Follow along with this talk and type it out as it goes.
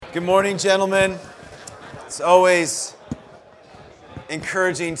Good morning, gentlemen. It's always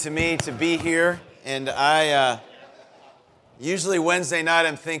encouraging to me to be here, and usually Wednesday night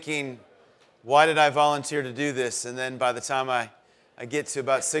I'm thinking, why did I volunteer to do this? And then by the time I get to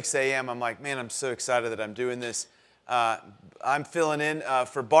about 6 a.m., I'm like, man, I'm so excited that I'm doing this. I'm filling in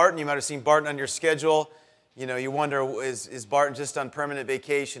for Barton. You might have seen Barton on your schedule. You know, you wonder, is Barton just on permanent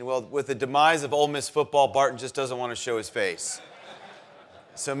vacation? Well, with the demise of Ole Miss football, Barton just doesn't want to show his face.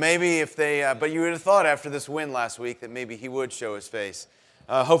 So maybe if they, but you would have thought after this win last week that maybe he would show his face.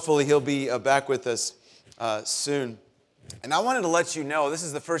 Hopefully he'll be back with us soon. And I wanted to let you know, this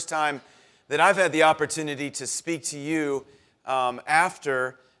is the first time that I've had the opportunity to speak to you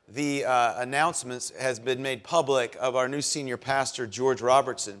after the announcements has been made public of our new senior pastor, George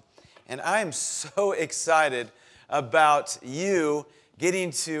Robertson. And I am so excited about you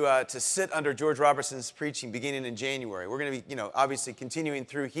getting to sit under George Robertson's preaching beginning in January. We're going to be, obviously continuing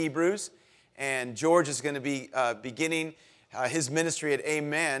through Hebrews, and George is going to be beginning his ministry at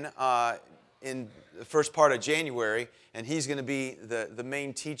Amen in the first part of January, and he's going to be the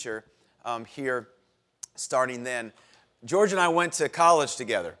main teacher here starting then. George and I went to college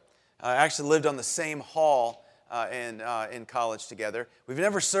together. I actually lived on the same hall in college together. We've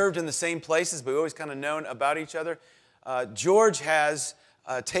never served in the same places, but we've always kind of known about each other. George has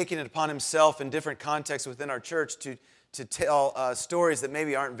taken it upon himself in different contexts within our church to tell stories that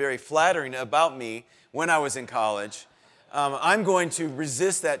maybe aren't very flattering about me when I was in college. I'm going to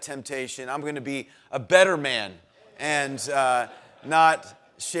resist that temptation. I'm going to be a better man and not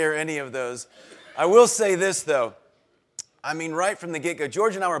share any of those. I will say this, though. I mean, right from the get-go,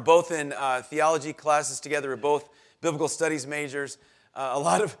 George and I were both in theology classes together. We're both biblical studies majors. A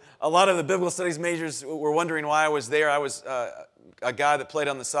lot of the biblical studies majors were wondering why I was there. I was a guy that played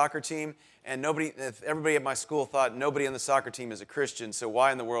on the soccer team, and everybody at my school thought nobody on the soccer team is a Christian, so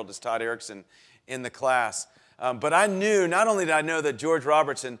why in the world is Todd Erickson in the class? But I knew, not only did I know that George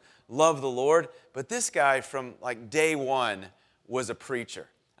Robertson loved the Lord, but this guy from like day one was a preacher.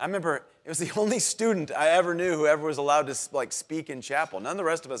 I remember it was the only student I ever knew who ever was allowed to speak in chapel. None of the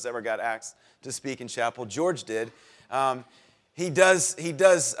rest of us ever got asked to speak in chapel. George did. He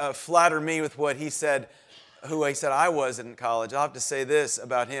does flatter me with what he said, who he said I was in college. I'll have to say this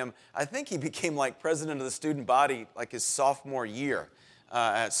about him. I think he became like president of the student body like his sophomore year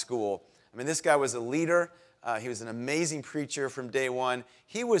at school. I mean, this guy was a leader. He was an amazing preacher from day one.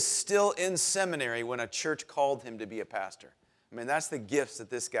 He was still in seminary when a church called him to be a pastor. I mean, that's the gifts that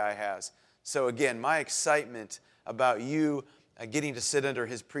this guy has. So again, my excitement about you getting to sit under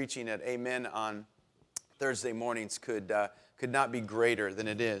his preaching at Amen on Thursday mornings could not be greater than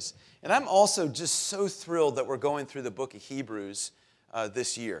it is. And I'm also just so thrilled that we're going through the book of Hebrews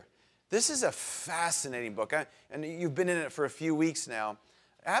this year. This is a fascinating book, and you've been in it for a few weeks now.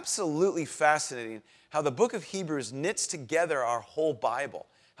 Absolutely fascinating how the book of Hebrews knits together our whole Bible,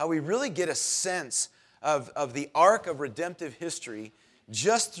 how we really get a sense of the arc of redemptive history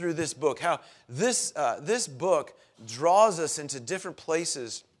just through this book, how this book draws us into different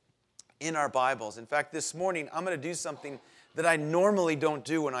places in our Bibles. In fact, this morning I'm going to do something that I normally don't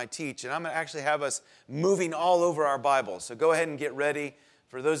do when I teach, and I'm going to actually have us moving all over our Bibles. So go ahead and get ready.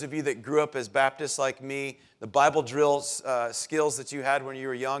 For those of you that grew up as Baptists like me, the Bible drills skills that you had when you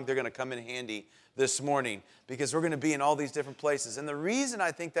were young, they're going to come in handy this morning because we're going to be in all these different places. And the reason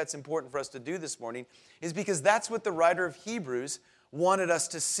I think that's important for us to do this morning is because that's what the writer of Hebrews wanted us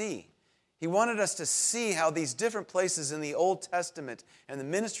to see. He wanted us to see how these different places in the Old Testament and the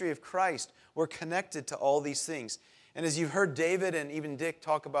ministry of Christ were connected to all these things. And as you've heard David and even Dick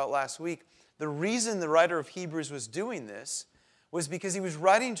talk about last week, the reason the writer of Hebrews was doing this was because he was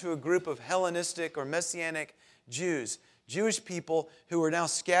writing to a group of Hellenistic or Messianic Jews, Jewish people who were now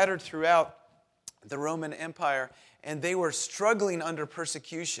scattered throughout the Roman Empire, and they were struggling under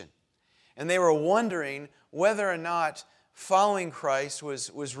persecution. And they were wondering whether or not following Christ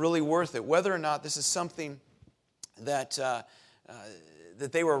was really worth it, whether or not this is something that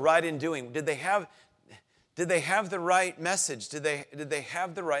they were right in doing. Did they have the right message? Did they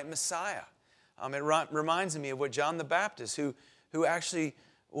have the right Messiah? It reminds me of what John the Baptist, who actually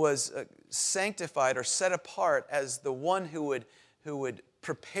was sanctified or set apart as the one who would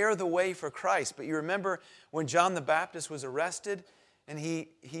prepare the way for Christ. But you remember when John the Baptist was arrested, and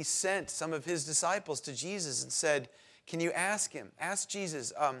he sent some of his disciples to Jesus and said, can you ask him? Ask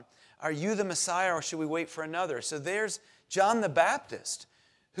Jesus, are you the Messiah or should we wait for another? So there's John the Baptist,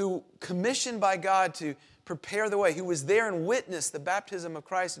 who commissioned by God to prepare the way, who was there and witnessed the baptism of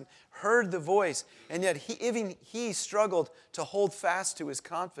Christ and heard the voice, and yet he struggled to hold fast to his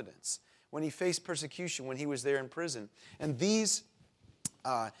confidence when he faced persecution when he was there in prison. And these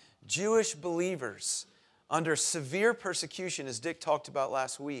Jewish believers under severe persecution, as Dick talked about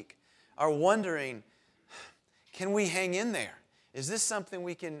last week, are wondering, can we hang in there? Is this something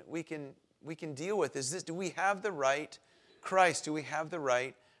we can deal with? Do we have the right Christ? Do we have the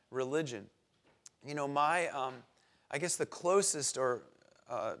right religion? You know, I guess the closest or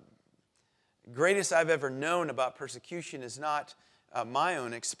greatest I've ever known about persecution is not my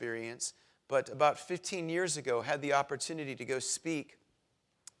own experience, but about 15 years ago, had the opportunity to go speak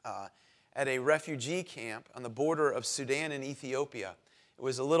at a refugee camp on the border of Sudan and Ethiopia. It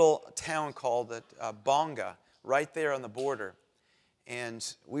was a little town called Bonga, right there on the border. And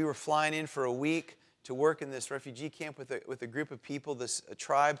we were flying in for a week to work in this refugee camp with a group of people, this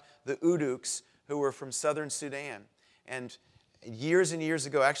tribe, the Uduks, who were from southern Sudan. And years and years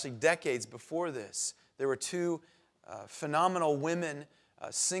ago, actually decades before this, there were two phenomenal women,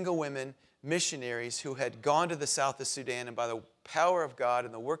 single women, missionaries who had gone to the south of Sudan, and by the power of God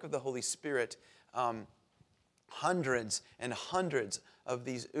and the work of the Holy Spirit, hundreds and hundreds of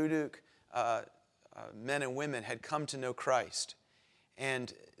these Uduk men and women had come to know Christ.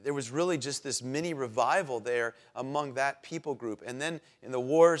 And there was really just this mini revival there among that people group. And then in the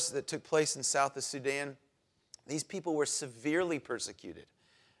wars that took place in south of Sudan, these people were severely persecuted.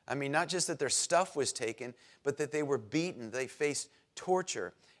 I mean, not just that their stuff was taken, but that they were beaten. They faced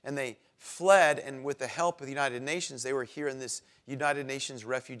torture. And they fled, and with the help of the United Nations, they were here in this United Nations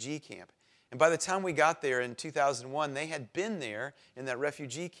refugee camp. And by the time we got there in 2001, they had been there in that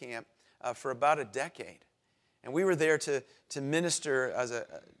refugee camp for about a decade. And we were there to minister as a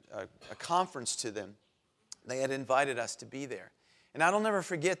conference to them. They had invited us to be there. And I'll never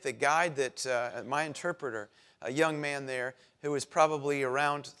forget the guide that, my interpreter, a young man there who was probably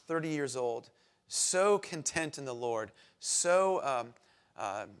around 30 years old, so content in the Lord, so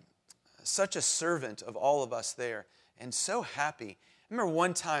such a servant of all of us there, and so happy. I remember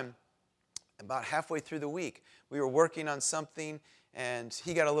one time, about halfway through the week, we were working on something, and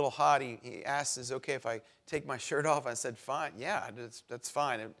he got a little hot. He asked, is it okay if I take my shirt off? I said, fine. Yeah, that's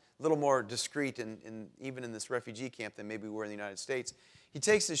fine. A little more discreet even in this refugee camp than maybe we were in the United States. He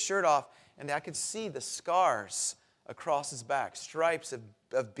takes his shirt off, and I could see the scars across his back, stripes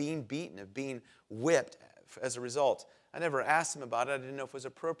of being beaten, of being whipped as a result. I never asked him about it. I didn't know if it was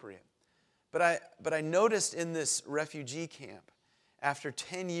appropriate. But I noticed in this refugee camp, after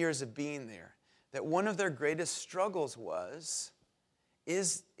 10 years of being there, that one of their greatest struggles was,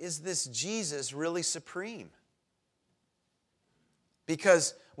 is this Jesus really supreme?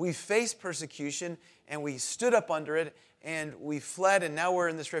 Because we faced persecution and we stood up under it and we fled, and now we're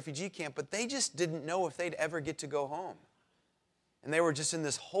in this refugee camp, but they just didn't know if they'd ever get to go home. And they were just in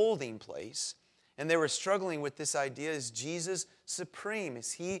this holding place, and they were struggling with this idea, is Jesus supreme?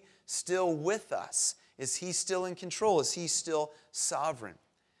 Is he still with us? Is he still in control? Is he still sovereign?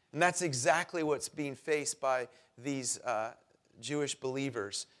 And that's exactly what's being faced by these Jewish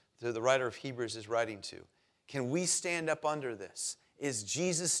believers that the writer of Hebrews is writing to. Can we stand up under this? Is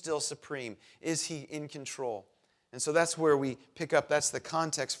Jesus still supreme? Is he in control? And so that's where we pick up. That's the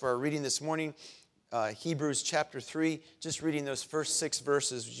context for our reading this morning. Hebrews chapter 3, just reading those first 6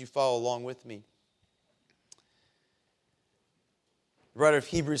 verses. Would you follow along with me? The writer of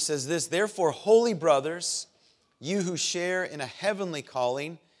Hebrews says this, therefore, holy brothers, you who share in a heavenly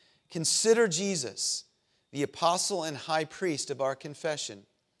calling, consider Jesus, the apostle and high priest of our confession,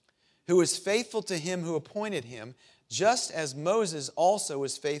 who is faithful to him who appointed him, just as Moses also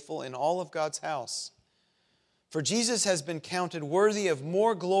was faithful in all of God's house. For Jesus has been counted worthy of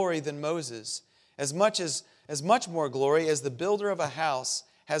more glory than Moses, as much more glory as the builder of a house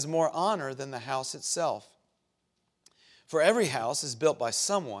has more honor than the house itself. For every house is built by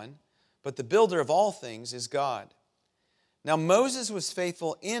someone, but the builder of all things is God. Now Moses was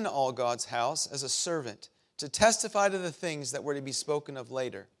faithful in all God's house as a servant, to testify to the things that were to be spoken of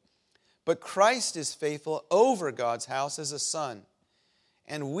later. But Christ is faithful over God's house as a son.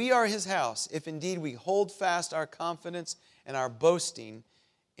 And we are his house, if indeed we hold fast our confidence and our boasting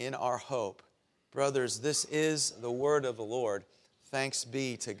in our hope. Brothers, this is the word of the Lord. Thanks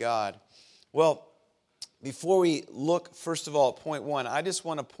be to God. Well, before we look, first of all, at point 1, I just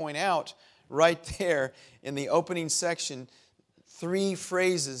want to point out right there in the opening section 3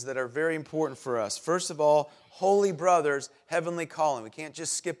 phrases that are very important for us. First of all, holy brothers, heavenly calling. We can't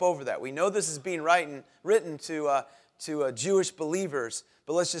just skip over that. We know this is being written to Jewish believers,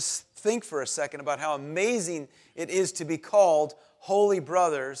 but let's just think for a second about how amazing it is to be called holy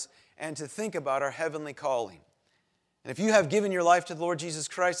brothers and to think about our heavenly calling. And if you have given your life to the Lord Jesus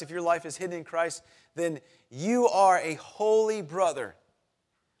Christ, if your life is hidden in Christ, then you are a holy brother.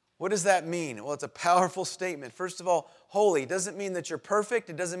 What does that mean? Well, it's a powerful statement. First of all, holy doesn't mean that you're perfect.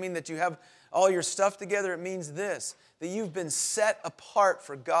 It doesn't mean that you have all your stuff together. It means this, that you've been set apart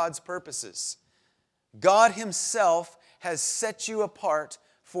for God's purposes. God himself has set you apart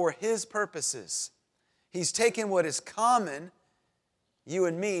for his purposes. He's taken what is common, you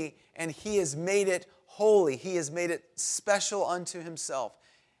and me, and he has made it holy. He has made it special unto himself.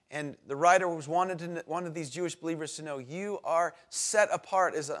 And the writer wanted these Jewish believers to know, you are set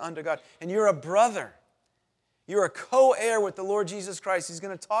apart as unto God, and you're a brother. You're a co-heir with the Lord Jesus Christ. He's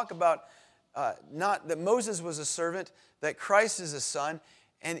going to talk about not that Moses was a servant, that Christ is a son,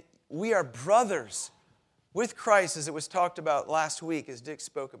 and we are brothers with Christ, as it was talked about last week, as Dick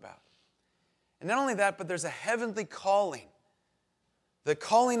spoke about. And not only that, but there's a heavenly calling. The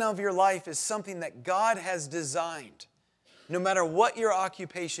calling of your life is something that God has designed, no matter what your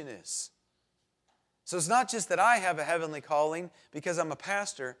occupation is. So it's not just that I have a heavenly calling because I'm a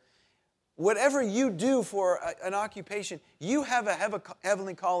pastor. Whatever you do for an occupation, you have a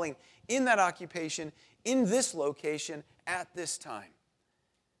heavenly calling in that occupation, in this location, at this time.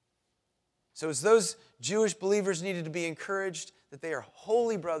 So as those Jewish believers needed to be encouraged that they are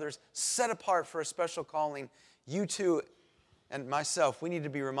holy brothers, set apart for a special calling, you too and myself, we need to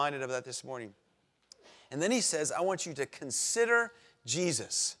be reminded of that this morning. And then he says, I want you to consider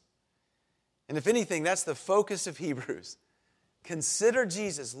Jesus. And if anything, that's the focus of Hebrews. Consider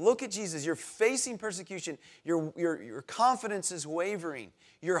Jesus. Look at Jesus. You're facing persecution. Your confidence is wavering.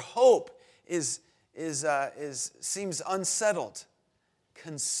 Your hope seems unsettled.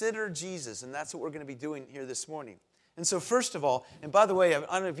 Consider Jesus, and that's what we're going to be doing here this morning. And so first of all, and by the way, I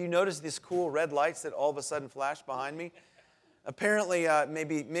don't know if you noticed these cool red lights that all of a sudden flash behind me. Apparently,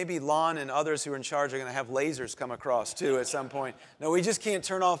 maybe Lon and others who are in charge are going to have lasers come across too at some point. No, we just can't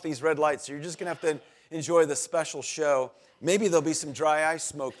turn off these red lights. So you're just going to have to enjoy the special show. Maybe there'll be some dry ice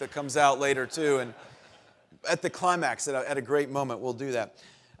smoke that comes out later too. And at the climax, at a great moment, we'll do that.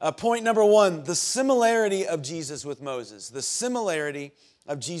 Point number one, the similarity of Jesus with Moses. The similarity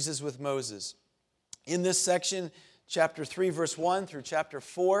of Jesus with Moses. In this section, chapter 3, verse 1 through chapter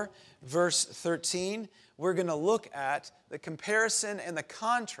 4, verse 13, we're going to look at the comparison and the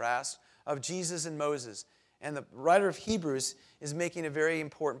contrast of Jesus and Moses. And the writer of Hebrews is making a very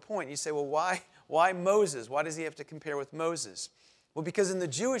important point. You say, well, why Moses? Why does he have to compare with Moses? Well, because in the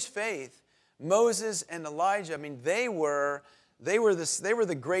Jewish faith, Moses and Elijah, they were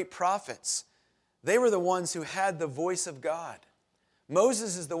the great prophets. They were the ones who had the voice of God.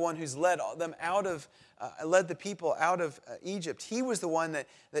 Moses is the one who's led the people out of Egypt. He was the one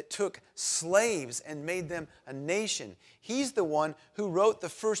that took slaves and made them a nation. He's the one who wrote the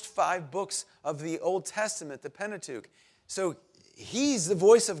first 5 books of the Old Testament, the Pentateuch. So he's the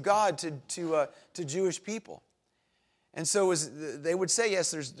voice of God to Jewish people. And so they would say,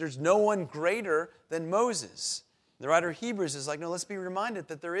 yes, there's no one greater than Moses. The writer of Hebrews is like, no, let's be reminded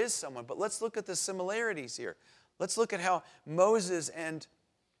that there is someone. But let's look at the similarities here. Let's look at how Moses and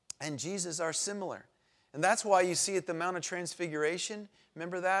Jesus are similar. And that's why you see at the Mount of Transfiguration,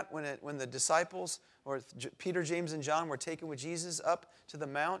 remember that? When the disciples, or Peter, James, and John were taken with Jesus up to the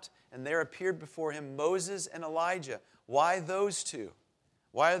mount, and there appeared before him Moses and Elijah. Why those two?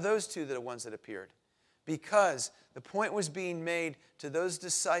 Why are those two the ones that appeared? Because the point was being made to those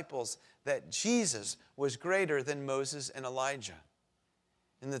disciples that Jesus was greater than Moses and Elijah.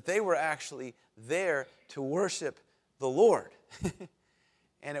 And that they were actually there to worship the Lord.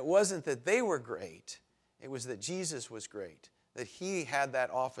 And it wasn't that they were great. It was that Jesus was great. That he had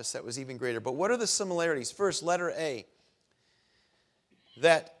that office that was even greater. But what are the similarities? First, letter A.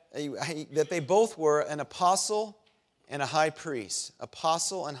 That they both were an apostle and a high priest.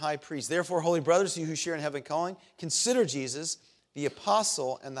 Apostle and high priest. Therefore, holy brothers, you who share in heavenly calling, consider Jesus, the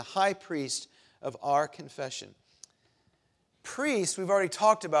apostle and the high priest of our confession. Priest, we've already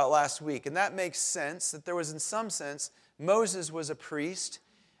talked about last week, and that makes sense, that there was in some sense, Moses was a priest.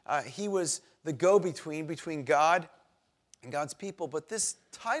 He was the go-between between God and God's people. But this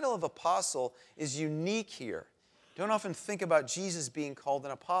title of apostle is unique here. Don't often think about Jesus being called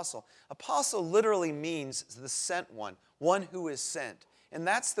an apostle. Apostle literally means the sent one who is sent. And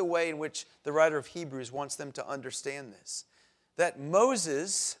that's the way in which the writer of Hebrews wants them to understand this. That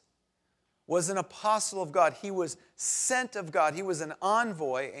Moses was an apostle of God. He was sent of God. He was an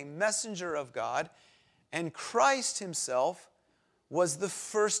envoy, a messenger of God. And Christ himself was the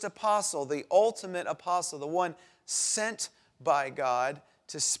first apostle, the ultimate apostle, the one sent by God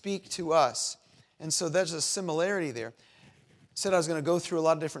to speak to us. And so there's a similarity there. I said I was going to go through a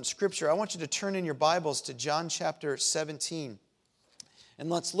lot of different scripture. I want you to turn in your Bibles to John chapter 17. And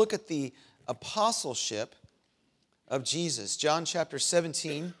let's look at the apostleship of Jesus. John chapter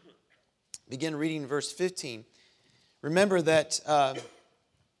 17. Begin reading verse 15. Remember that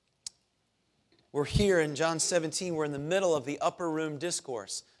we're here in John 17. We're in the middle of the upper room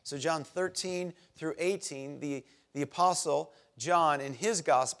discourse. So John 13 through 18, the apostle John in his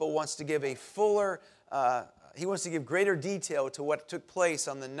gospel wants to give a fuller, he wants to give greater detail to what took place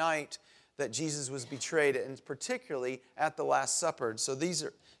on the night that Jesus was betrayed, and particularly at the Last Supper. So these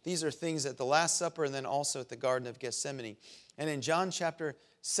are things at the Last Supper and then also at the Garden of Gethsemane. And in John chapter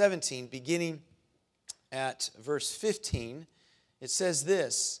 17, beginning at verse 15, it says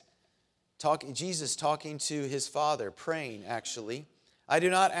this, Jesus talking to his Father, praying actually, I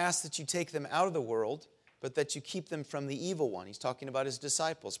do not ask that you take them out of the world, but that you keep them from the evil one. He's talking about his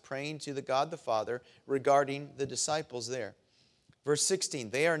disciples, praying to the God the Father regarding the disciples there. Verse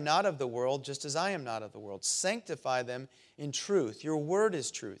 16, they are not of the world, just as I am not of the world. Sanctify them in truth. Your word is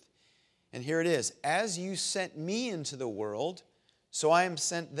truth. And here it is, as you sent me into the world, so I am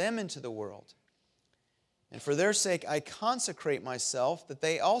sent them into the world. And for their sake I consecrate myself, that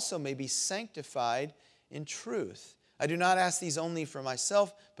they also may be sanctified in truth. I do not ask these only for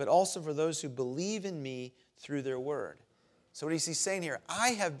myself, but also for those who believe in me through their word. So what is he saying here? I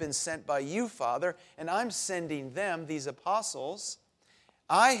have been sent by you, Father, and I'm sending them, these apostles.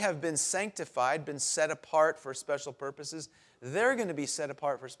 I have been sanctified, been set apart for special purposes. They're going to be set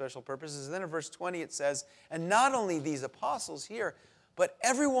apart for special purposes. And then in verse 20 it says, and not only these apostles here, but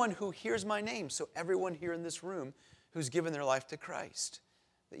everyone who hears my name. So everyone here in this room who's given their life to Christ.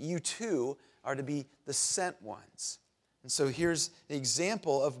 That you too are to be the sent ones. And so here's the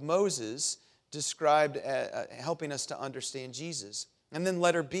example of Moses described helping us to understand Jesus. And then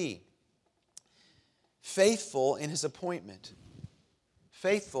letter B, faithful in his appointment.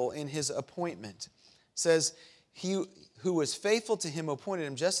 Faithful in his appointment. It says, he who was faithful to him appointed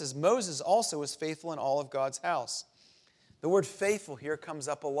him, just as Moses also was faithful in all of God's house. The word faithful here comes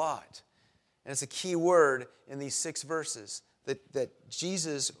up a lot. And it's a key word in these 6 verses. That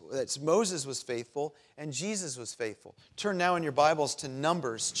Moses was faithful and Jesus was faithful. Turn now in your Bibles to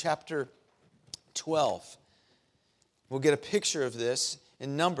Numbers chapter 12. We'll get a picture of this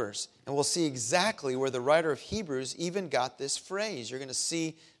in Numbers, and we'll see exactly where the writer of Hebrews even got this phrase. You're going to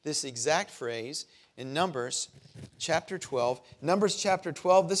see this exact phrase in Numbers chapter 12. Numbers chapter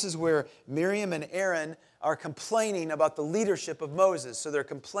 12, this is where Miriam and Aaron are complaining about the leadership of Moses. So they're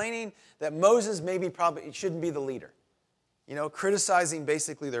complaining that Moses probably shouldn't be the leader. You know, criticizing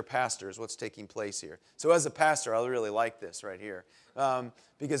basically their pastor is what's taking place here. So as a pastor, I really like this right here.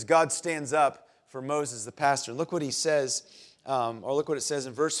 Because God stands up for Moses, the pastor. Look what he says, or look what it says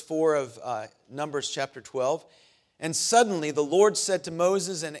in verse 4 of Numbers chapter 12. And suddenly the Lord said to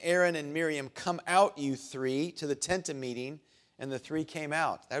Moses and Aaron and Miriam, come out, you 3, to the tent of meeting. And the 3 came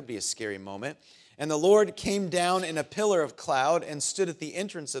out. That would be a scary moment. And the Lord came down in a pillar of cloud and stood at the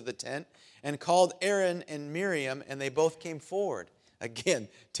entrance of the tent and called Aaron and Miriam, and they both came forward. Again,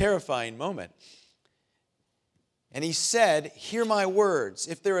 terrifying moment. And he said, hear my words.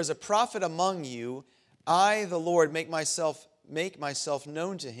 If there is a prophet among you, I, the Lord, make myself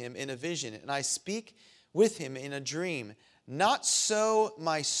known to him in a vision, and I speak with him in a dream. Not so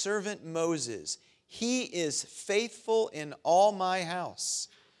my servant Moses. He is faithful in all my house.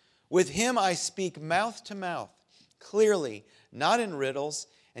 With him I speak mouth to mouth, clearly, not in riddles,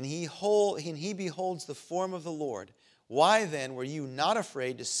 and he beholds the form of the Lord. Why then were you not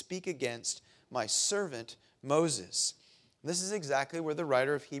afraid to speak against my servant Moses? This is exactly where the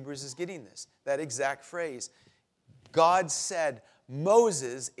writer of Hebrews is getting this, that exact phrase. God said,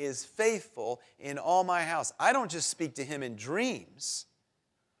 Moses is faithful in all my house. I don't just speak to him in dreams.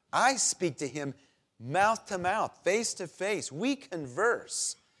 I speak to him mouth to mouth, face to face. We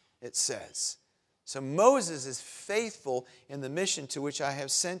converse, it says. So Moses is faithful in the mission to which I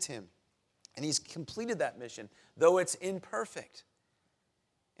have sent him. And he's completed that mission, though it's imperfect.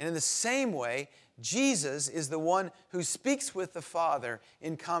 And in the same way, Jesus is the one who speaks with the Father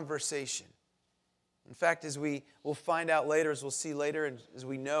in conversation. In fact, as we will find out later, as we'll see later, and as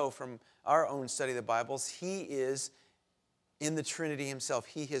we know from our own study of the Bibles, he is in the Trinity himself.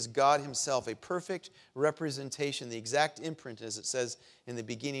 He is God himself, a perfect representation, the exact imprint, as it says in the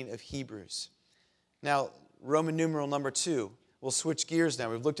beginning of Hebrews. Now, Roman numeral number 2. We'll switch gears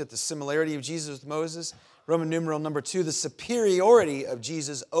now. We've looked at the similarity of Jesus with Moses. Roman numeral number 2, the superiority of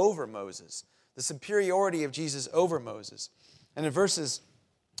Jesus over Moses. The superiority of Jesus over Moses. And in verses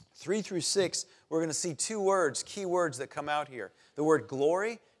 3 through 6, we're going to see 2 words, key words that come out here. The word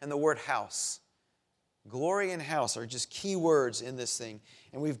glory and the word house. Glory and house are just key words in this thing.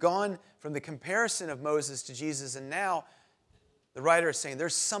 And we've gone from the comparison of Moses to Jesus, and now the writer is saying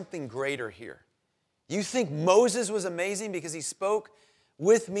there's something greater here. You think Moses was amazing because he spoke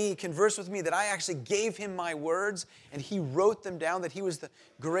with me, conversed with me, that I actually gave him my words and he wrote them down, that he was the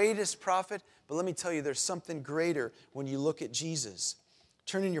greatest prophet. But let me tell you, there's something greater when you look at Jesus.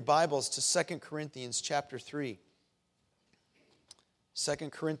 Turn in your Bibles to 2 Corinthians chapter 3. 2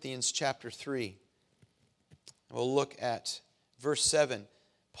 Corinthians chapter 3. We'll look at verse 7.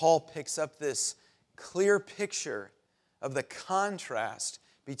 Paul picks up this clear picture of the contrast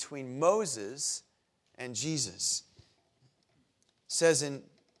between Moses and Jesus. It says in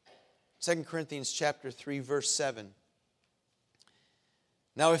 2 Corinthians chapter 3, verse 7,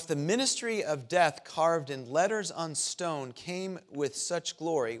 "Now if the ministry of death carved in letters on stone came with such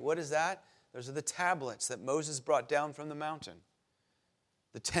glory," what is that? Those are the tablets that Moses brought down from the mountain.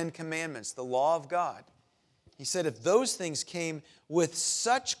 The 10 Commandments, the law of God. He said, if those things came with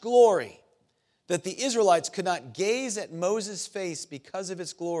such glory that the Israelites could not gaze at Moses' face because of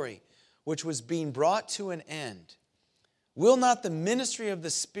its glory, which was being brought to an end, will not the ministry of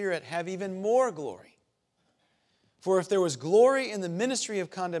the Spirit have even more glory? For if there was glory in the ministry of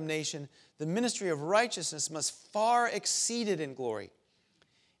condemnation, the ministry of righteousness must far exceed it in glory.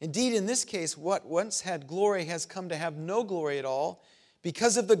 Indeed, in this case, what once had glory has come to have no glory at all,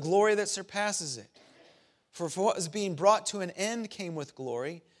 because of the glory that surpasses it. For what is being brought to an end came with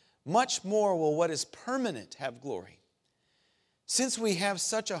glory, much more will what is permanent have glory. Since we have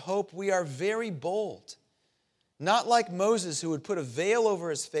such a hope, we are very bold. Not like Moses, who would put a veil over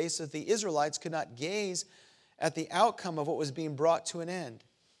his face so that the Israelites could not gaze at the outcome of what was being brought to an end.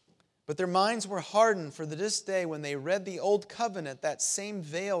 But their minds were hardened, for to this day, when they read the old covenant, that same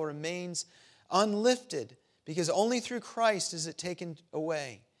veil remains unlifted, because only through Christ is it taken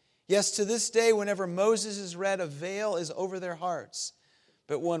away. Yes, to this day, whenever Moses is read, a veil is over their hearts.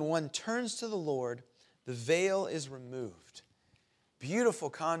 But when one turns to the Lord, the veil is removed. Beautiful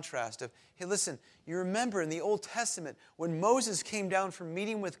contrast of, hey, listen, you remember in the Old Testament, when Moses came down from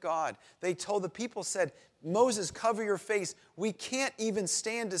meeting with God, they told the people, said, Moses, cover your face. We can't even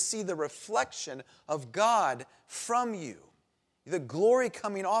stand to see the reflection of God from you. The glory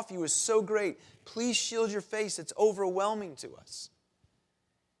coming off you is so great. Please shield your face. It's overwhelming to us.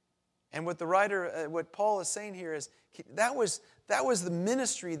 And what Paul is saying here is, that was the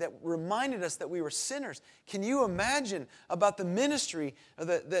ministry that reminded us that we were sinners. Can you imagine about the ministry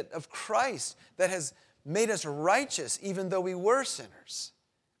of Christ that has made us righteous even though we were sinners?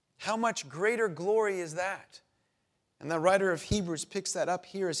 How much greater glory is that? And the writer of Hebrews picks that up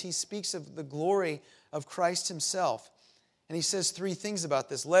here as he speaks of the glory of Christ himself. And he says 3 things about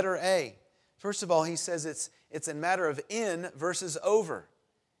this. Letter A. First of all, he says it's a matter of in versus over.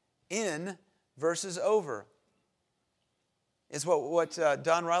 In versus over is what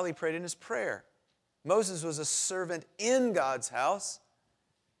Don Riley prayed in his prayer. Moses was a servant in God's house.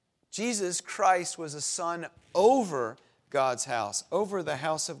 Jesus Christ was a son over God's house, over the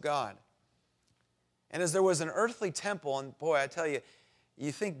house of God. And as there was an earthly temple, and boy, I tell you,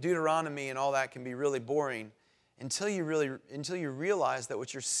 you think Deuteronomy and all that can be really boring until you realize that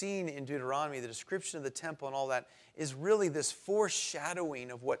what you're seeing in Deuteronomy, the description of the temple and all that, is really this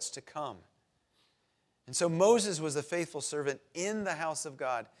foreshadowing of what's to come. And so Moses was a faithful servant in the house of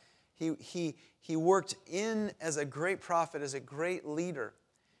God. He worked in as a great prophet, as a great leader.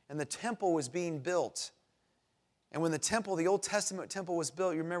 And the temple was being built. And when the Old Testament temple was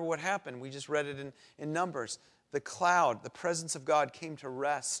built, you remember what happened. We just read it in Numbers. The cloud, the presence of God came to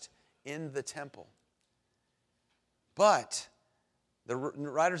rest in the temple. But the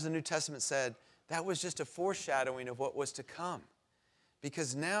writers of the New Testament said that was just a foreshadowing of what was to come.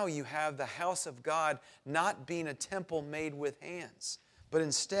 Because now you have the house of God not being a temple made with hands, but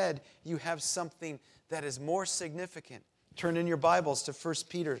instead you have something that is more significant. Turn in your Bibles to 1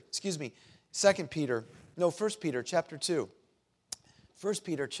 Peter chapter 2. 1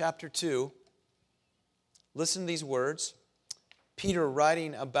 Peter chapter 2. Listen to these words. Peter,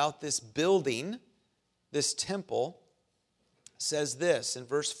 writing about this building, this temple, says this in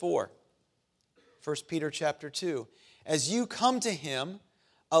verse 4. 1 Peter chapter 2. As you come to him,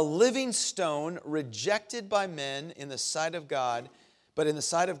 a living stone rejected by men in the sight of God, but in the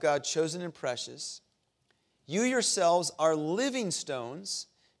sight of God chosen and precious, you yourselves are living stones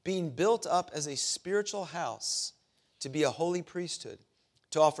being built up as a spiritual house to be a holy priesthood,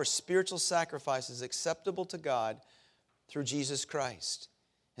 to offer spiritual sacrifices acceptable to God through Jesus Christ.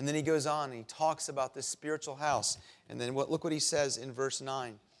 And then he goes on and he talks about this spiritual house. And then look what he says in verse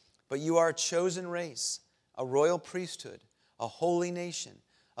 9. But you are a chosen race, a royal priesthood, a holy nation,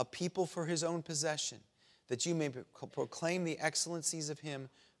 a people for his own possession, that you may proclaim the excellencies of him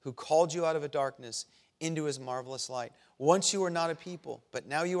who called you out of a darkness into his marvelous light. Once you were not a people, but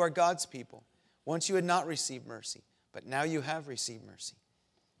now you are God's people. Once you had not received mercy, but now you have received mercy.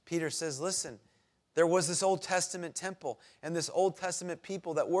 Peter says, listen, there was this Old Testament temple and this Old Testament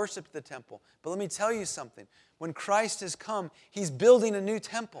people that worshiped the temple. But let me tell you something. When Christ has come, He's building a new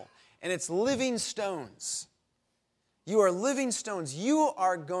temple, and it's living stones. You are living stones. You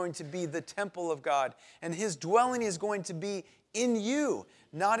are going to be the temple of God, and His dwelling is going to be in you,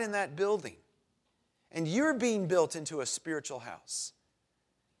 not in that building. And you're being built into a spiritual house.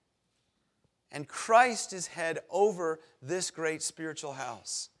 And Christ is head over this great spiritual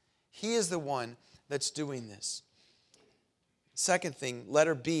house. He is the one that's doing this. Second thing,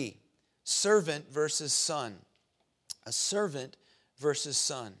 letter B, servant versus son. A servant versus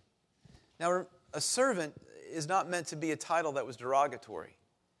son. Now, a servant is not meant to be a title that was derogatory.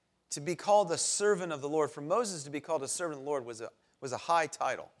 To be called a servant of the Lord, for Moses to be called a servant of the Lord was a high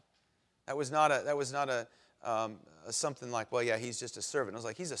title. That was not a something like, well, yeah, he's just a servant. It was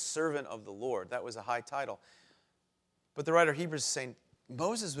like, he's a servant of the Lord. That was a high title. But the writer of Hebrews is saying,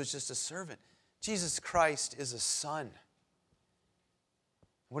 Moses was just a servant. Jesus Christ is a son.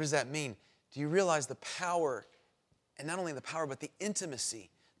 What does that mean? Do you realize the power, and not only the power, but the intimacy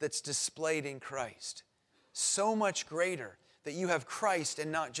that's displayed in Christ? So much greater that you have Christ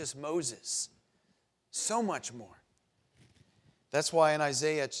and not just Moses. So much more. That's why in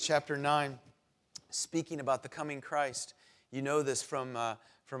Isaiah chapter 9, speaking about the coming Christ, you know this from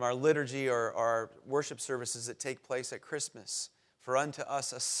our liturgy or our worship services that take place at Christmas. For unto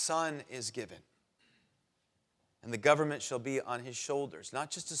us a son is given, and the government shall be on his shoulders. Not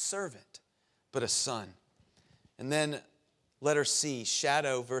just a servant, but a son. And then letter C,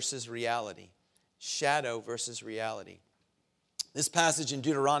 shadow versus reality. Shadow versus reality. This passage in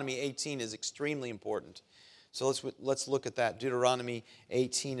Deuteronomy 18 is extremely important. So let's look at that, Deuteronomy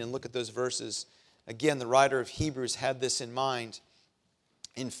 18, and look at those verses. Again, the writer of Hebrews had this in mind.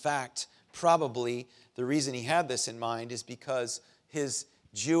 In fact, probably the reason he had this in mind is because his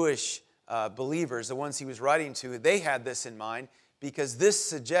Jewish believers, the ones he was writing to, they had this in mind because this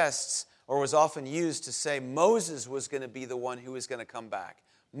suggests, or was often used to say, Moses was going to be the one who was going to come back.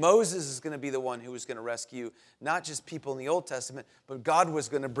 Moses is going to be the one who was going to rescue not just people in the Old Testament, but God was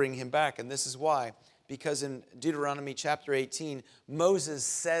going to bring him back. And this is why. Because in Deuteronomy chapter 18, Moses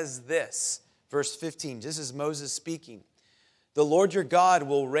says this, verse 15. This is Moses speaking. The Lord your God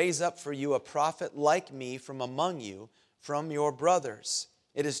will raise up for you a prophet like me from among you, from your brothers.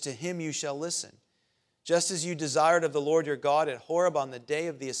 It is to him you shall listen. Just as you desired of the Lord your God at Horeb on the day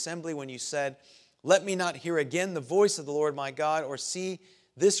of the assembly when you said, let me not hear again the voice of the Lord my God or see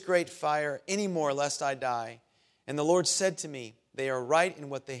this great fire any more lest I die. And the Lord said to me, they are right in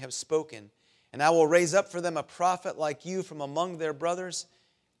what they have spoken. And I will raise up for them a prophet like you from among their brothers,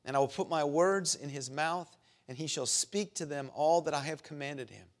 and I will put my words in his mouth, and he shall speak to them all that I have commanded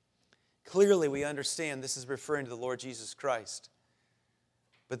him. Clearly, we understand this is referring to the Lord Jesus Christ.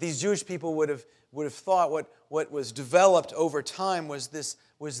 But these Jewish people would have thought what was developed over time was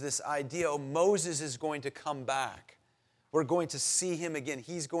this idea, oh, Moses is going to come back. We're going to see him again.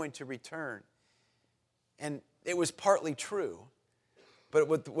 He's going to return. And it was partly true. But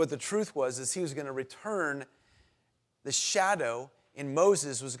what the truth was is he was going to return. The shadow in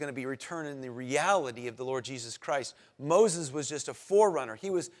Moses was going to be returned in the reality of the Lord Jesus Christ. Moses was just a forerunner. He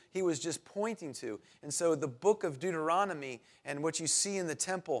was just pointing to. And so the book of Deuteronomy and what you see in the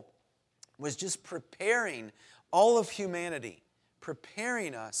temple was just preparing all of humanity,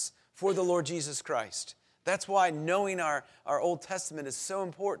 preparing us for the Lord Jesus Christ. That's why knowing our Old Testament is so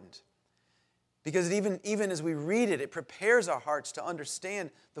important. Because even as we read it, it prepares our hearts to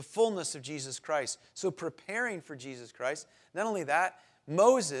understand the fullness of Jesus Christ. So preparing for Jesus Christ, not only that,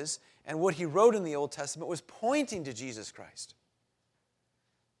 Moses and what he wrote in the Old Testament was pointing to Jesus Christ.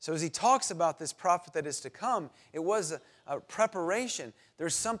 So as he talks about this prophet that is to come, it was a preparation.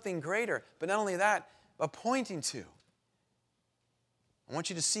 There's something greater. But not only that, but pointing to. I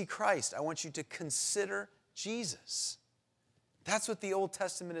want you to see Christ. I want you to consider Jesus. That's what the Old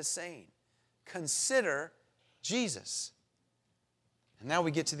Testament is saying. Consider Jesus. And now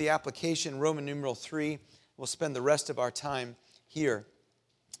we get to the application, Roman numeral 3. We'll spend the rest of our time here.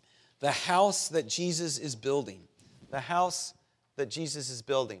 The house that Jesus is building. The house that Jesus is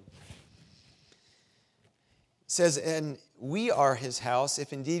building. It says, and we are his house,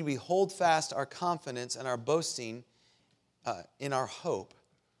 if indeed we hold fast our confidence and our boasting in our hope.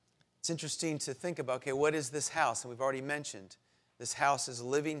 It's interesting to think about, okay, what is this house? And we've already mentioned, this house is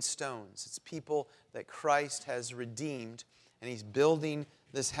living stones. It's people that Christ has redeemed, and he's building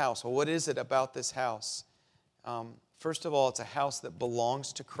this house. Well, what is it about this house? First of all, it's a house that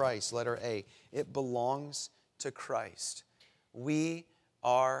belongs to Christ, letter A. It belongs to Christ. We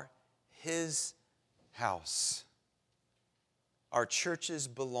are his house. Our churches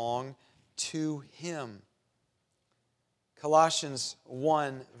belong to Him. Colossians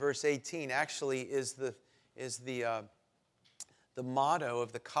 1, verse 18, actually is the motto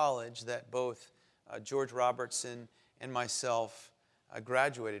of the college that both George Robertson and myself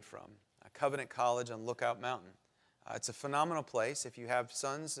graduated from, Covenant College on Lookout Mountain. It's a phenomenal place. If you have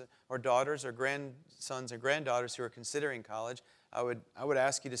sons or daughters or grandsons or granddaughters who are considering college, I would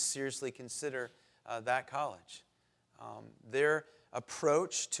ask you to seriously consider that college. Their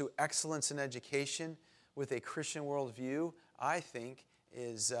approach to excellence in education with a Christian worldview, I think,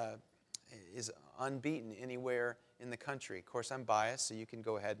 is unbeaten anywhere in the country. Of course, I'm biased, so you can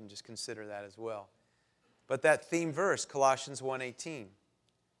go ahead and just consider that as well. But that theme verse, Colossians 1:18,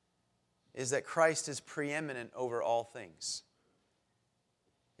 is that Christ is preeminent over all things.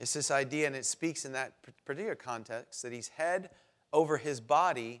 It's this idea, and it speaks in that particular context, that He's head over His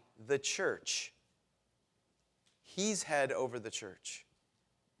body, the church. He's head over the church.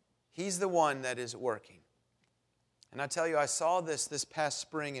 He's the one that is working. And I tell you, I saw this past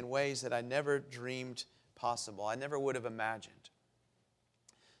spring in ways that I never dreamed possible. I never would have imagined.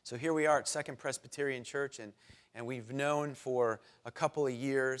 So here we are at Second Presbyterian Church, and we've known for a couple of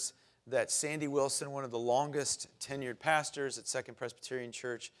years that Sandy Wilson, one of the longest tenured pastors at Second Presbyterian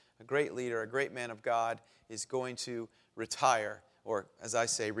Church, a great leader, a great man of God, is going to retire, or as I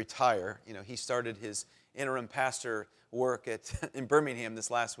say, retire. You know, he started his interim pastor work in Birmingham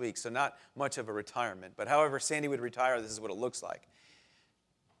this last week, so not much of a retirement. But however Sandy would retire, this is what it looks like.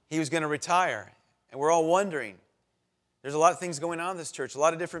 He was going to retire, and we're all wondering. There's a lot of things going on in this church, a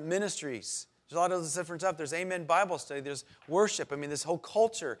lot of different ministries. There's a lot of different stuff. There's Amen Bible study. There's worship. I mean, this whole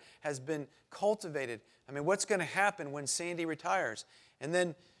culture has been cultivated. I mean, what's going to happen when Sandy retires? And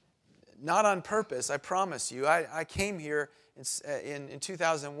then, not on purpose, I promise you, I came here in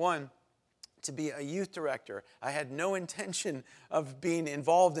 2001 to be a youth director. I had no intention of being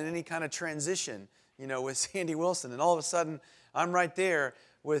involved in any kind of transition, with Sandy Wilson. And all of a sudden, I'm right there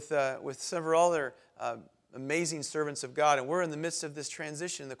with several other amazing servants of God, and we're in the midst of this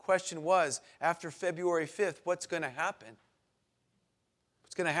transition. The question was, after February 5th, what's going to happen?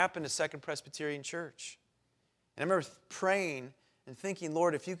 What's going to happen to Second Presbyterian Church? And I remember praying and thinking,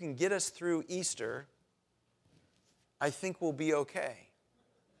 Lord, if you can get us through Easter, I think we'll be okay.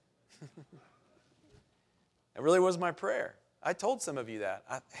 It really was my prayer. I told some of you that.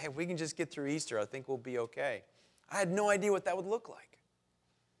 Hey, if we can just get through Easter, I think we'll be okay. I had no idea what that would look like.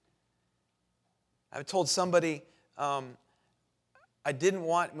 I told somebody I didn't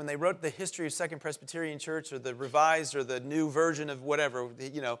want, when they wrote the history of Second Presbyterian Church or the revised or the new version of whatever,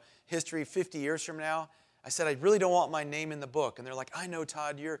 history 50 years from now, I said, I really don't want my name in the book. And they're like, I know,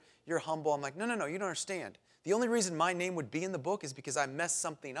 Todd, you're humble. I'm like, no, you don't understand. The only reason my name would be in the book is because I messed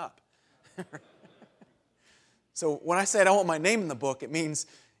something up. So when I say I don't want my name in the book, it means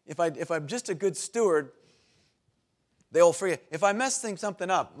if I'm just a good steward, they'll forget. If I mess something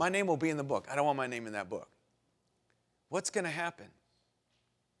up, my name will be in the book. I don't want my name in that book. What's going to happen?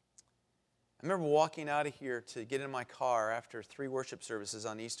 I remember walking out of here to get in my car after 3 worship services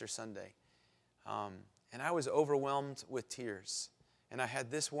on Easter Sunday. And I was overwhelmed with tears. And I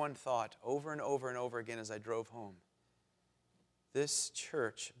had this one thought over and over and over again as I drove home. This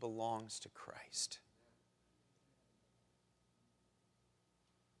church belongs to Christ.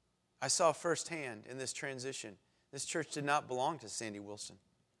 I saw firsthand in this transition, this church did not belong to Sandy Wilson.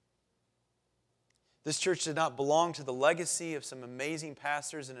 This church did not belong to the legacy of some amazing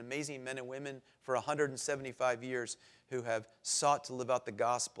pastors and amazing men and women for 175 years who have sought to live out the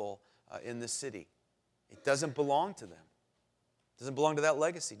gospel in this city. It doesn't belong to them. It doesn't belong to that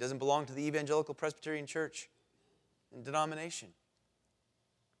legacy. It doesn't belong to the Evangelical Presbyterian Church and denomination.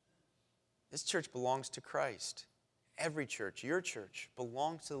 This church belongs to Christ. Every church, your church,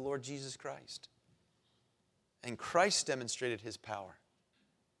 belongs to the Lord Jesus Christ. And Christ demonstrated His power.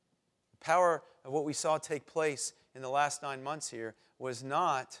 The power of what we saw take place in the last 9 months here was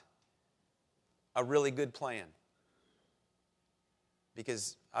not a really good plan.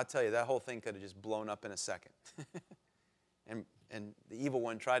 Because I'll tell you, that whole thing could have just blown up in a second. and the evil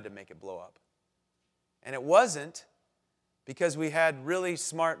one tried to make it blow up. And it wasn't because we had really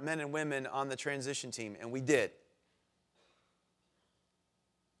smart men and women on the transition team, and we did.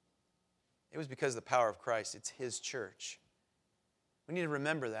 It was because of the power of Christ. It's His church. We need to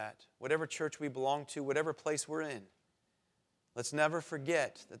remember that. Whatever church we belong to, whatever place we're in, let's never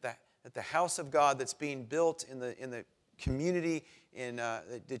forget that the house of God that's being built in the community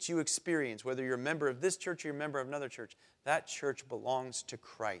that you experience, whether you're a member of this church or you're a member of another church, that church belongs to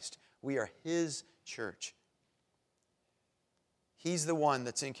Christ. We are His church. He's the one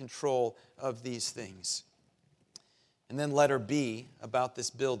that's in control of these things. And then letter B, about this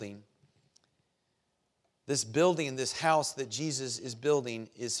building. This building, this house that Jesus is building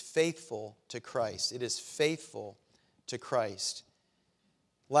is faithful to Christ. It is faithful to Christ.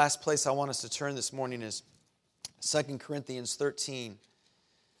 Last place I want us to turn this morning is 2 Corinthians 13.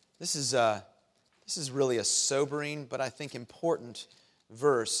 This is really a sobering, but I think important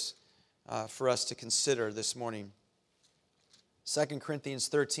verse for us to consider this morning. 2 Corinthians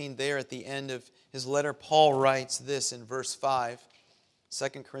 13, there at the end of his letter, Paul writes this in verse 5. 2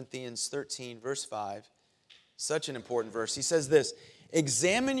 Corinthians 13, verse 5. Such an important verse. He says this,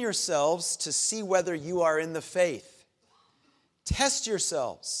 "Examine yourselves to see whether you are in the faith. Test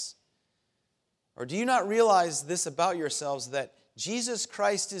yourselves. Or do you not realize this about yourselves, that Jesus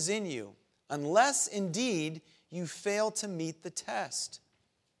Christ is in you, unless indeed you fail to meet the test?"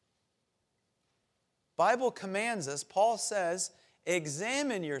 Bible commands us, Paul says,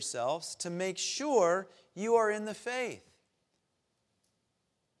 examine yourselves to make sure you are in the faith.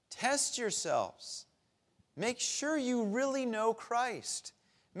 Test yourselves. Make sure you really know Christ.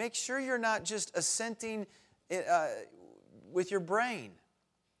 Make sure you're not just assenting with your brain,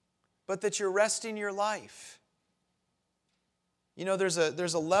 but that you're resting your life. You know, there's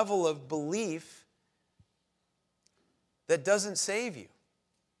a level of belief that doesn't save you.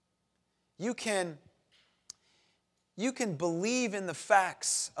 You can believe in the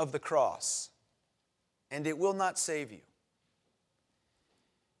facts of the cross, and it will not save you.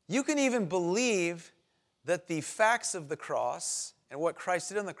 You can even believe that the facts of the cross and what Christ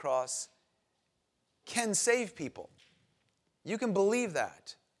did on the cross can save people. You can believe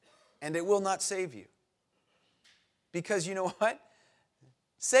that, and it will not save you. Because you know what?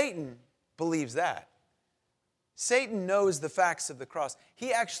 Satan believes that. Satan knows the facts of the cross.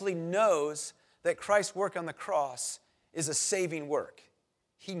 He actually knows that Christ's work on the cross is a saving work.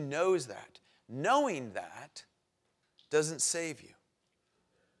 He knows that. Knowing that doesn't save you.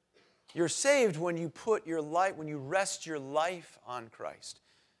 You're saved when you put your life, when you rest your life on Christ.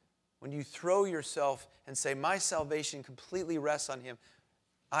 When you throw yourself and say, my salvation completely rests on Him.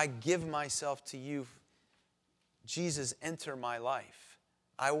 I give myself to you. Jesus, enter my life.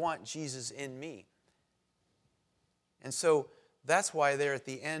 I want Jesus in me. And so that's why there at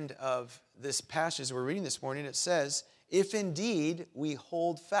the end of this passage we're reading this morning, it says, if indeed we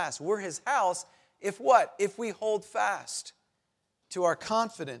hold fast. We're His house, if what? If we hold fast to our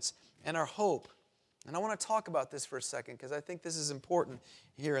confidence and our hope. And I want to talk about this for a second because I think this is important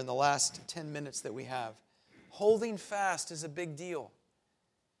here in the last 10 minutes that we have. Holding fast is a big deal.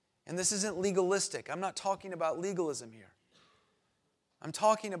 And this isn't legalistic. I'm not talking about legalism here. I'm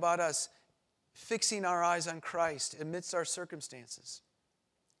talking about us fixing our eyes on Christ amidst our circumstances.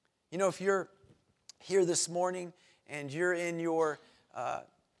 You know, if you're here this morning and you're in your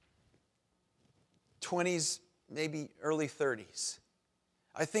 20s, maybe early 30s,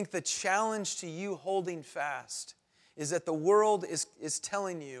 I think the challenge to you holding fast is that the world is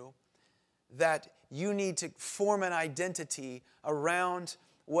telling you that you need to form an identity around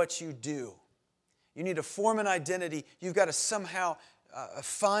what you do. You need to form an identity. You've got to somehow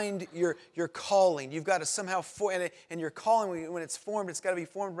find your calling. You've got to somehow, and your calling, when it's formed, it's got to be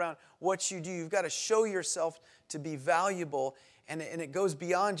formed around what you do. You've got to show yourself to be valuable, and it goes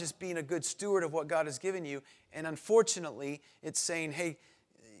beyond just being a good steward of what God has given you. And unfortunately, it's saying, hey,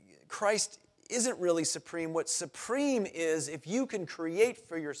 Christ isn't really supreme. What supreme is if you can create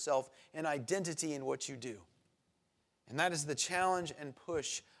for yourself an identity in what you do. And that is the challenge and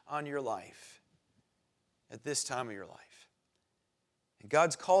push on your life at this time of your life. And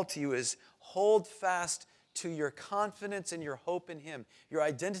God's call to you is hold fast to your confidence and your hope in Him. Your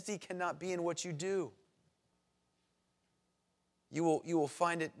identity cannot be in what you do. You will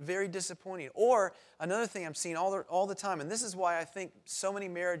find it very disappointing. Or another thing I'm seeing all the time, and this is why I think so many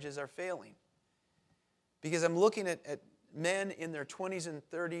marriages are failing. Because I'm looking at men in their 20s and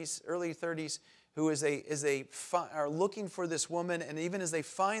 30s, early 30s, who are looking for this woman, and even as they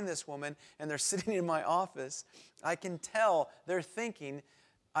find this woman and they're sitting in my office, I can tell they're thinking,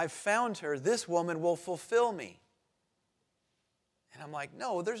 I've found her, this woman will fulfill me. And I'm like,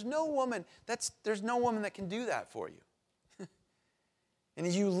 no, there's no woman that can do that for you. And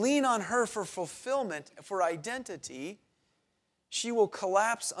as you lean on her for fulfillment, for identity, she will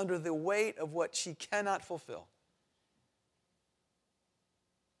collapse under the weight of what she cannot fulfill.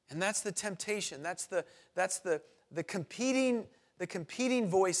 And that's the temptation. That's the competing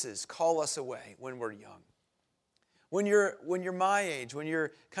voices call us away when we're young. When you're my age, when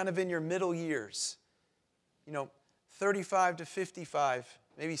you're kind of in your middle years, 35 to 55,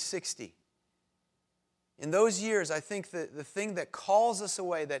 maybe 60. In those years, I think that the thing that calls us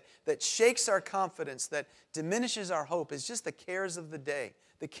away, that shakes our confidence, that diminishes our hope, is just the cares of the day,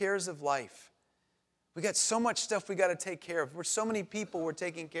 the cares of life. We got so much stuff we got to take care of. We're so many people we're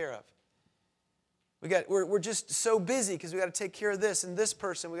taking care of. We're just so busy because we got to take care of this and this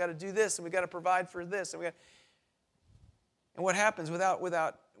person. We got to do this and we got to provide for this. And what happens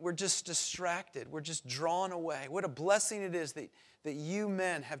we're just distracted. We're just drawn away. What a blessing it is that you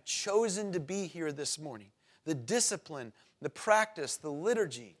men have chosen to be here this morning. The discipline, the practice, the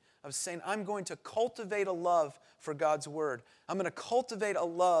liturgy of saying, I'm going to cultivate a love for God's Word. I'm going to cultivate a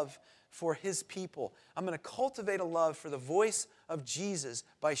love for His people. I'm going to cultivate a love for the voice of Jesus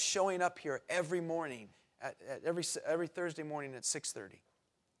by showing up here every morning, every Thursday morning at 6:30.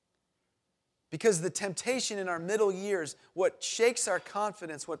 Because the temptation in our middle years, what shakes our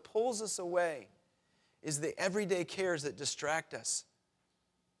confidence, what pulls us away, is the everyday cares that distract us.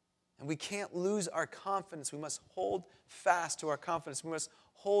 And we can't lose our confidence. We must hold fast to our confidence. We must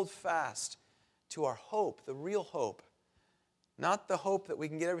hold fast to our hope, the real hope. Not the hope that we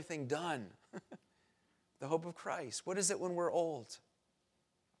can get everything done. The hope of Christ. What is it when we're old?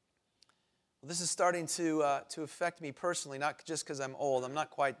 Well, this is starting to affect me personally, not just because I'm old. I'm not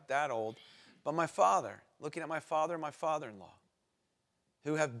quite that old. But my father, looking at my father and my father-in-law,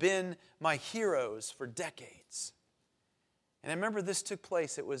 who have been my heroes for decades. And I remember this took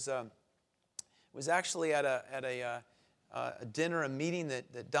place. It was actually at a dinner, a meeting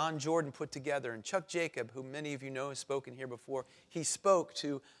that Don Jordan put together. And Chuck Jacob, who many of you know has spoken here before, he spoke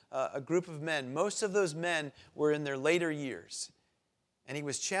to a group of men. Most of those men were in their later years. And he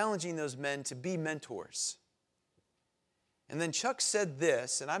was challenging those men to be mentors. And then Chuck said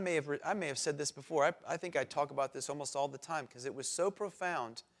this, and I may have said this before. I think I talk about this almost all the time because it was so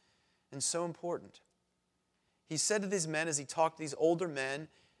profound and so important. He said to these men, as he talked to these older men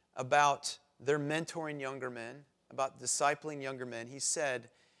about their mentoring younger men, about discipling younger men, he said,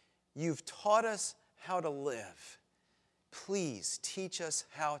 "You've taught us how to live. Please teach us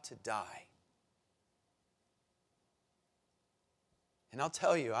how to die." And I'll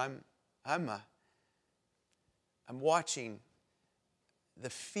tell you, I'm watching the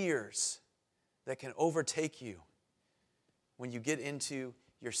fears that can overtake you when you get into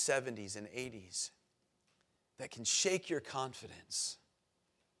your 70s and 80s, that can shake your confidence.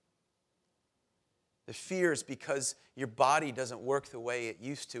 The fears because your body doesn't work the way it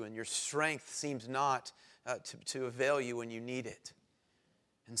used to and your strength seems not to avail you when you need it.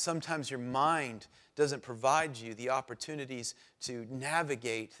 And sometimes your mind doesn't provide you the opportunities to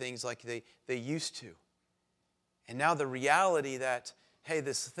navigate things like they used to. And now the reality that, hey,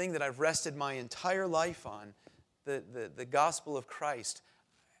 this thing that I've rested my entire life on, the gospel of Christ,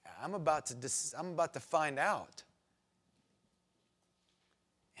 I'm about to find out.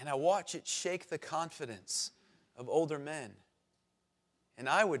 And I watch it shake the confidence of older men. And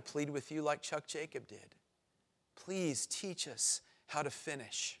I would plead with you like Chuck Jacob did. Please teach us how to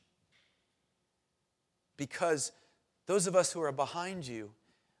finish. Because those of us who are behind you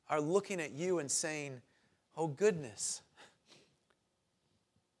are looking at you and saying, oh goodness,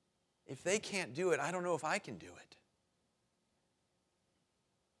 if they can't do it, I don't know if I can do it.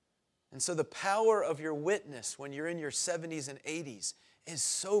 And so the power of your witness when you're in your 70s and 80s is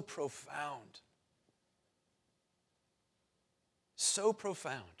so profound. So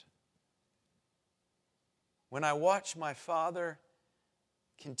profound. When I watch my father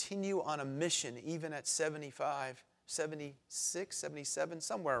continue on a mission, even at 75, 76, 77,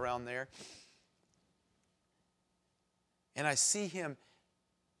 somewhere around there, and I see him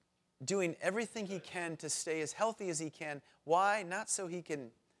doing everything he can to stay as healthy as he can. Why? Not so he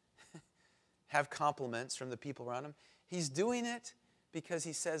can have compliments from the people around him. He's doing it because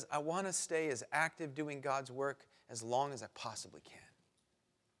he says, I want to stay as active doing God's work as long as I possibly can.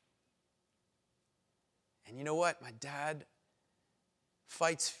 And you know what? My dad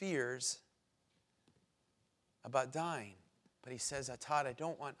fights fears about dying. But he says, Todd, I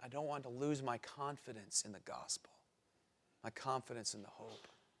don't want to lose my confidence in the gospel, my confidence in the hope.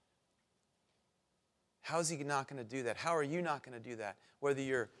 How is he not going to do that? How are you not going to do that? Whether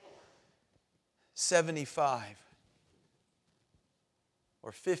you're 75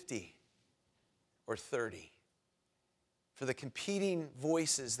 or 50 or 30. For the competing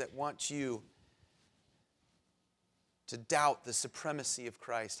voices that want you to doubt the supremacy of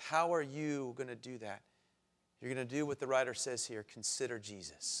Christ, how are you going to do that? You're going to do what the writer says here, consider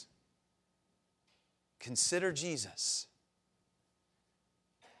Jesus. Consider Jesus.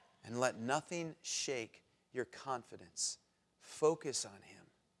 And let nothing shake your confidence. Focus on Him.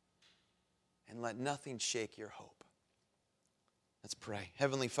 And let nothing shake your hope. Let's pray.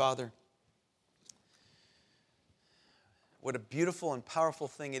 Heavenly Father, what a beautiful and powerful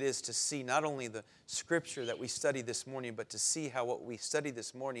thing it is to see not only the scripture that we studied this morning, but to see how what we studied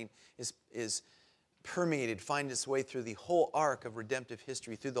this morning is permeated, find its way through the whole arc of redemptive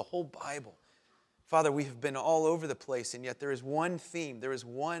history, through the whole Bible. Father, we have been all over the place, and yet there is one theme, there's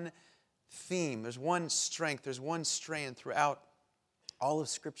one strength, there's one strand throughout all of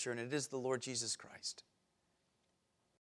Scripture, and it is the Lord Jesus Christ.